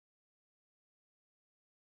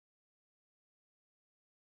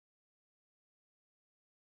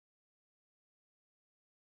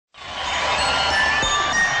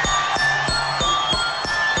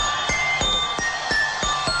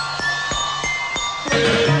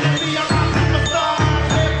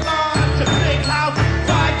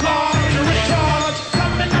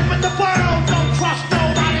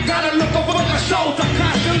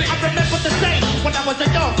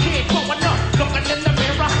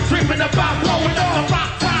thinking about blowing up the rock,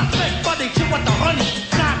 make money, you want the honey,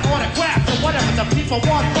 not autographs or whatever the people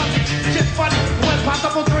want from me. Shit funny, when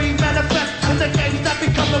possible dream manifest, in the games that be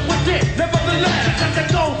coming with it. Nevertheless, you got the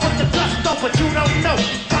gold with the dust though, but you don't know.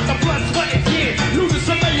 Got the blood, sweat, and tears, losing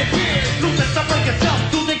some of your peers, losing some of yourself,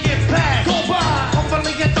 do they get past? Go by,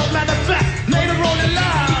 hopefully it don't manifest. Later on in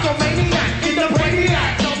life, egomaniac, in the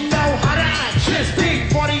brainiac, don't know how to act. Shit's deep,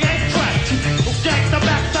 48 tracks, who jacks the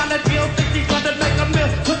back on the deal, think he's gonna make a meal,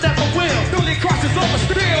 but never will. Newly crosses over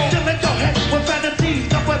steel, still in your head with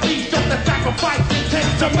fantasies, up with these, just the sacrifice it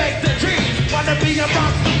takes to make the dream. Wanna be a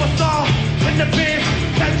rock superstar in the biz,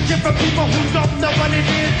 that's shit for people who don't know what it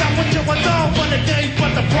is. Not what you want know for the game,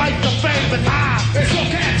 but the price of fame is high. It's so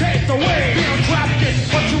can't take away. Being trapped in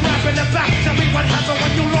what you rapping about. Tell me what happened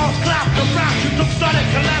when you lost clout. The round you took started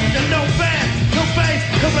collapsing. No fans, no face,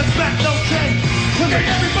 no respect, no change. Make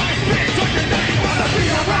everybody spit on your name. Wanna be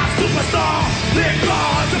a rock superstar. Live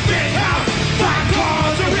large, a big house, 5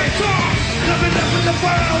 cars, a rich car. Living up in the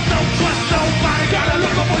world, don't trust nobody. Gotta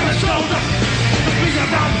look up on your shoulder. To be a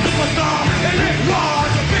rock superstar and live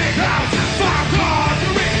large, a big house, 5 cars, a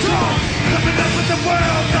rich car. Living up in the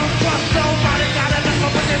world, don't trust nobody. Gotta look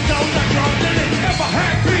up on your shoulder. Ever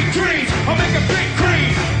had big dreams? I'll make a big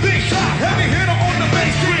cream, big shot, heavy hitter on the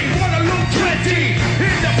main street. Wanna look trendy,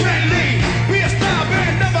 independently. Be a star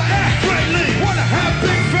man, never act friendly. Wanna have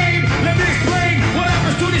big fame? Let me explain what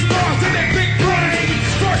happens to these stars in their big brain.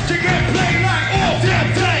 First you get played like all damn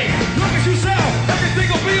day. Long as you sell, everything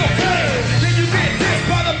will be okay. Then you get dissed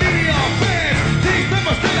by the media fans. These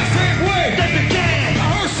members stay the same way. They began. I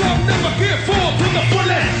heard some never get full to the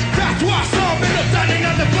fullest. That's why some end up dying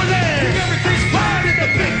on the bullet. Think everything's fine in the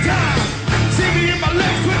big time. See me in my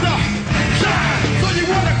legs with the shine. So you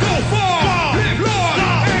wanna go far, live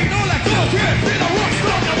large. Ain't all that goes here. Be the rock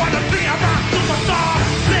star. You wanna be a rock superstar.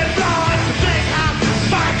 Live large, big house,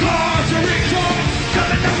 5 cars, a rich car.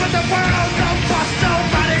 Coming up with the world, don't trust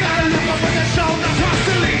nobody. Gotta look over your shoulder.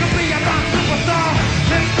 Constantly to be a rock superstar.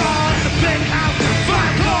 Live large, a big house,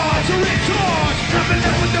 5 cars, a rich car. Coming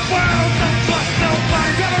up with the world, don't trust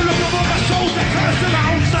nobody. Gotta look over my shoulder. Cursing my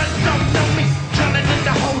own son, don't know me. Chilling in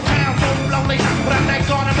the hotel, so lonely. But I thank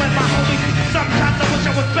God I'm with my homies. Sometimes I wish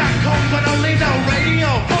I was back home, but only no radio.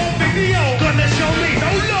 Home video, gonna show me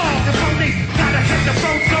no love. The police gotta hit the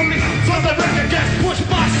road slowly. So the record gets pushed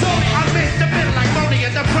by slowly. I miss the middle like Moni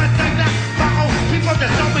and the press like that. My own people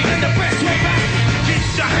just told me in the best way back. Keep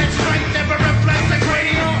your head straight, never reflect the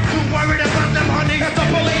radio. Too worried about them honey at the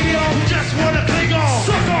palladium. Just wanna cling on,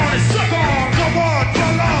 suck on and suck on. Go on,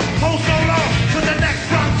 roll on, hold so long. To the next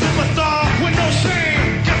rock superstar with no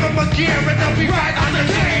shame. Give him a gear and they'll be right on the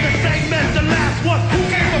game. The same as the last one who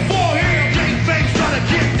came before him. Jay Banks trying to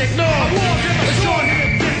get ignored. It's short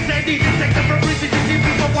him, this they need to take the breezy. These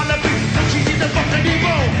people wanna be so cheesy, the fucking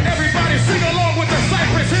Evo. Everybody sing along with the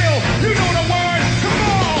Cypress Hill. You know the word, come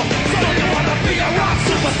on. So you wanna be a rock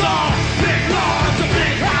superstar. Big large, a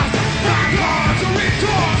big house, 5 cars, a rich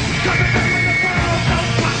car. Coming up in the world, don't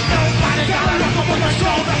trust nobody. Gotta look up on your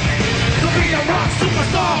shoulder. To be a rock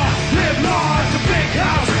superstar.